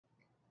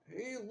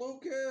Hey,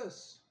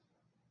 Lucas.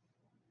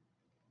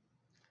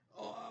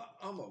 Oh,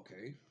 I'm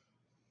okay.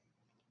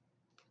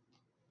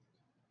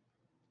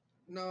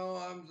 No,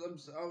 I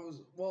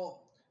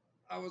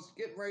was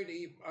getting ready to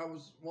eat. I'm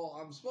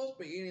supposed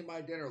to be eating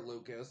my dinner,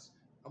 Lucas.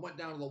 I went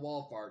down to the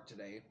Walmart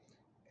today,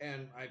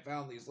 and I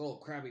found these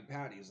little Krabby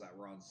Patties that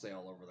were on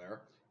sale over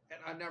there. And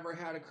I never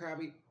had a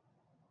Krabby.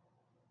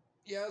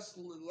 Yes,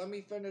 let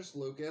me finish,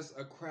 Lucas.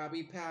 A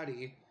Krabby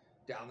Patty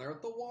down there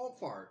at the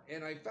Walmart,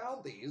 and I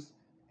found these,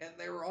 and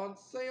they were on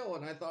sale,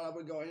 and I thought I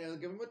would go ahead and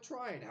give them a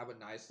try and have a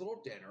nice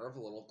little dinner of a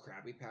little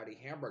Krabby Patty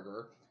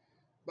hamburger.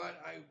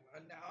 But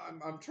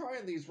I'm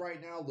trying these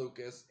right now,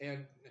 Lucas,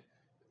 and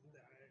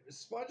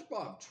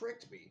SpongeBob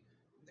tricked me.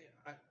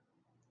 I,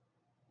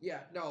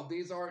 yeah, no,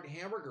 these aren't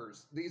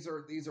hamburgers. These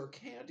are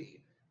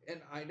candy,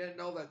 and I didn't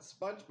know that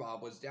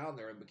SpongeBob was down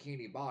there in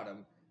Bikini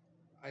Bottom.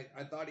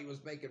 I thought he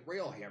was making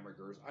real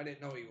hamburgers. I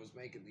didn't know he was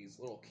making these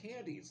little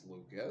candies,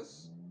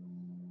 Lucas.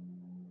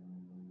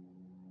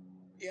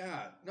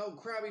 Yeah, no,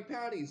 Krabby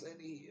Patties, and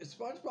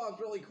SpongeBob's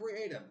really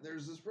creative.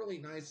 There's this really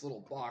nice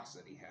little box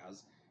that he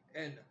has,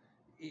 and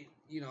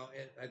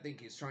I think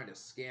he's trying to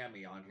scam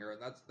me on here,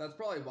 and that's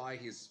probably why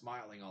he's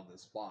smiling on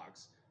this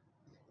box.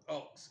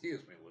 Oh, excuse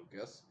me,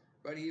 Lucas,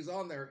 but he's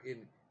on there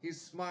and he's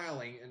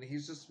smiling, and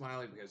he's just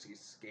smiling because he's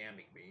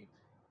scamming me.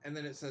 And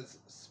then it says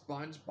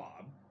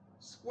SpongeBob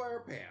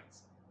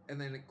SquarePants, and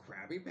then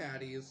Krabby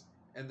Patties,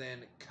 and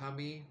then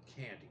Cummy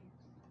Candy.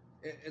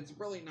 It's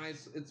really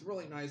nice. It's a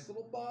really nice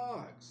little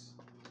box.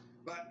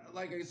 But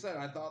like I said,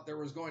 I thought there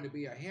was going to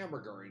be a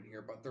hamburger in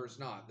here, but there's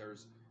not.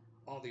 There's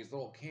all these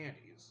little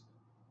candies.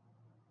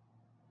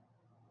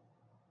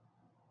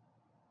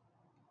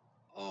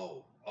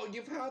 Oh,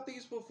 you've had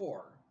these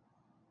before.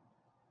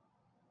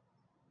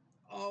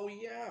 Oh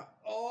yeah,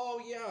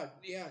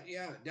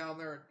 down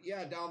there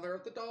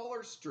at the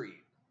Dollar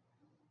Street.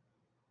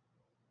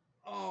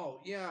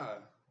 Oh yeah.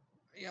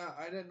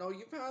 I didn't know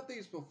you've had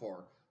these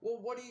before. Well,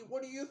 what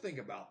do you think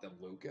about them,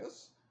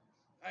 Lucas?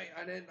 I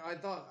didn't. I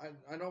thought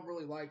I don't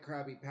really like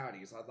Krabby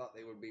Patties. I thought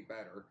they would be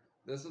better.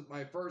 This is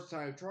my first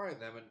time trying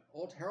them, and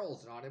Old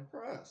Harold's not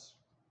impressed.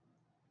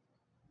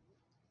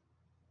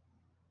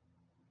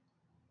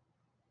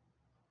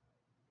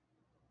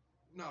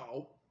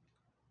 No,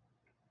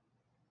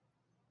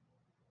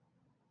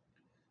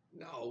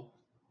 no,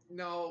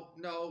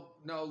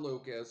 no,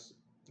 Lucas.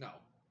 No,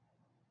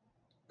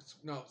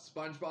 no.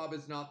 SpongeBob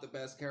is not the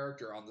best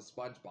character on the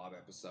SpongeBob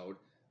episode.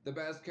 The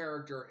best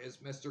character is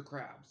Mr.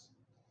 Krabs.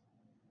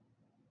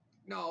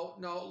 No,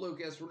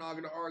 Lucas, we're not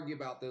going to argue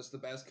about this. The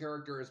best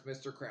character is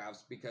Mr.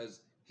 Krabs because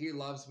he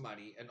loves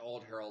money and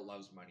Old Harold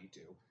loves money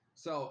too.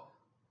 So,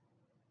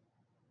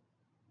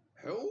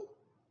 who?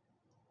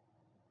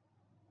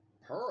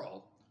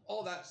 Pearl?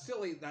 Oh, that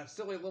silly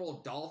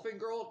little dolphin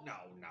girl? No.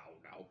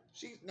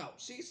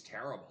 She's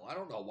terrible. I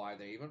don't know why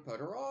they even put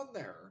her on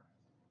there.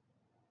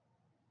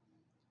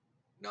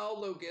 No,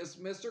 Lucas,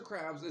 Mr.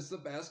 Krabs is the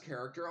best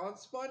character on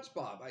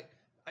SpongeBob.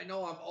 I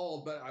know I'm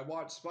old, but I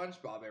watch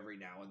SpongeBob every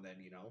now and then,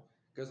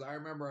 because I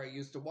remember I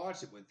used to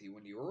watch it with you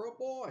when you were a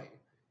boy.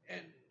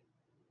 And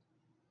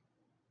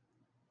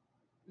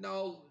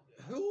no,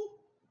 who?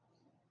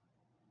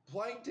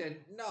 Plankton?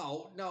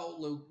 No,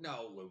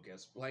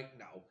 Lucas.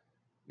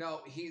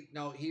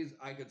 He's.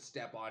 I could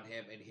step on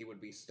him and he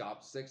would be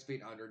stopped 6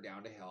 feet under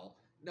down to hell.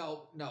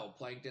 No,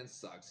 Plankton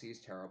sucks. He's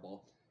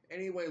terrible.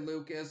 Anyway,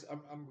 Lucas,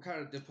 I'm kind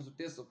of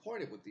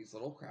disappointed with these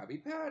little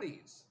Krabby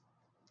Patties.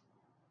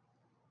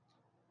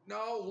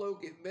 No,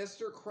 Luke,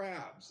 Mr.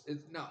 Krabs.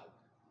 It's no.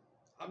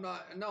 I'm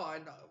not. No,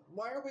 I.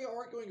 Why are we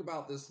arguing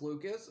about this,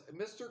 Lucas?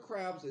 Mr.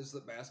 Krabs is the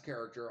best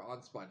character on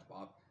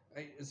SpongeBob.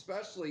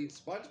 Especially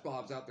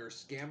SpongeBob's out there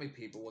scamming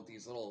people with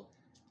these little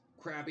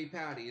Krabby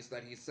Patties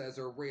that he says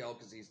are real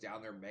because he's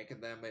down there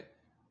making them at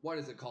what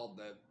is it called,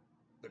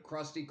 the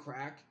Krusty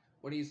Crack,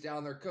 when he's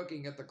down there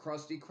cooking at the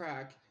Krusty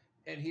Crack,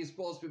 and he's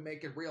supposed to be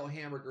making real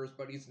hamburgers,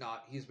 but he's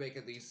not. He's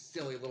making these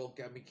silly little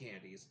gummy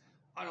candies.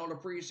 I don't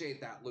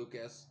appreciate that,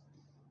 Lucas.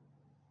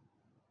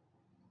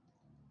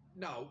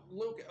 No,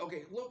 Luke.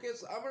 Okay,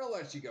 Lucas, I'm gonna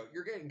let you go.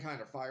 You're getting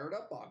kind of fired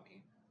up on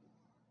me.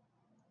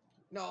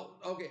 No,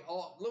 okay,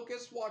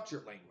 Lucas, watch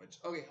your language.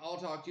 Okay, I'll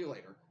talk to you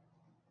later.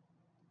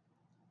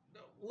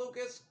 No,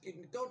 Lucas,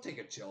 go take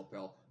a chill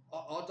pill.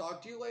 I'll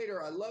talk to you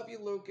later. I love you,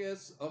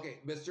 Lucas. Okay,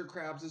 Mr.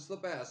 Krabs is the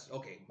best.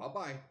 Okay, bye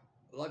bye.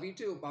 Love you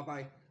too. Bye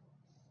bye.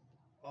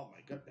 Oh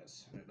my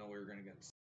goodness, I didn't know we were gonna get